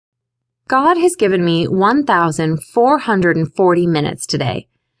God has given me 1,440 minutes today.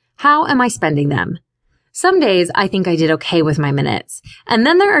 How am I spending them? Some days I think I did okay with my minutes, and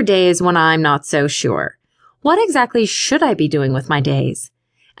then there are days when I'm not so sure. What exactly should I be doing with my days?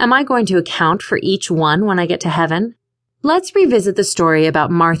 Am I going to account for each one when I get to heaven? Let's revisit the story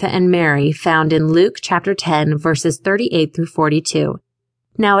about Martha and Mary found in Luke chapter 10, verses 38 through 42.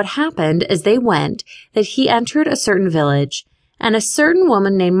 Now it happened as they went that he entered a certain village, and a certain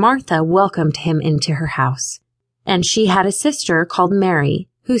woman named Martha welcomed him into her house. And she had a sister called Mary,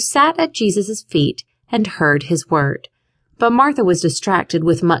 who sat at Jesus' feet and heard his word. But Martha was distracted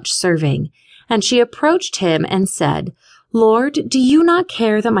with much serving, and she approached him and said, "Lord, do you not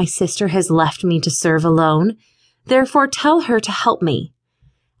care that my sister has left me to serve alone? Therefore tell her to help me."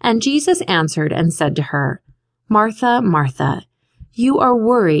 And Jesus answered and said to her, "Martha, Martha, you are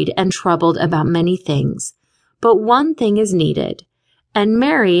worried and troubled about many things, but one thing is needed, and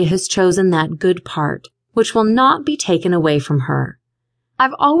Mary has chosen that good part, which will not be taken away from her."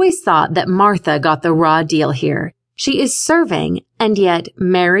 I've always thought that Martha got the raw deal here. She is serving, and yet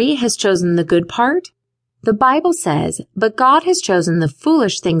Mary has chosen the good part? The Bible says, "But God has chosen the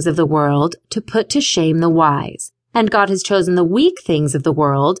foolish things of the world to put to shame the wise, and God has chosen the weak things of the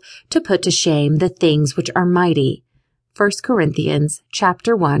world to put to shame the things which are mighty." 1 Corinthians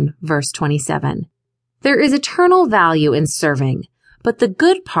chapter 1, verse 27. There is eternal value in serving, but the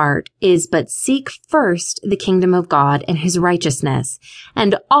good part is but seek first the kingdom of God and his righteousness,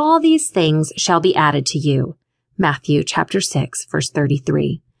 and all these things shall be added to you. Matthew chapter 6, verse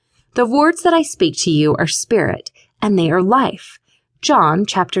 33. The words that I speak to you are spirit, and they are life. John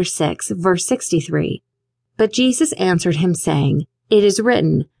chapter 6, verse 63. But Jesus answered him, saying, "It is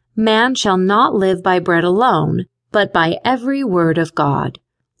written, man shall not live by bread alone, but by every word of God."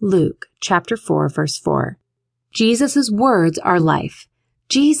 Luke chapter 4, verse 4. Jesus' words are life.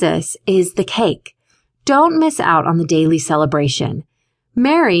 Jesus is the cake. Don't miss out on the daily celebration.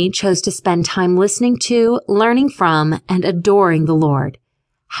 Mary chose to spend time listening to, learning from, and adoring the Lord.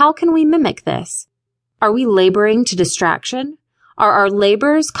 How can we mimic this? Are we laboring to distraction? Are our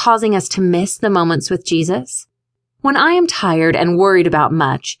labors causing us to miss the moments with Jesus? When I am tired and worried about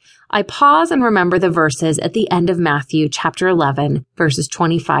much, I pause and remember the verses at the end of Matthew chapter 11, verses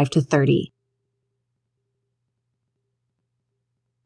 25 to 30.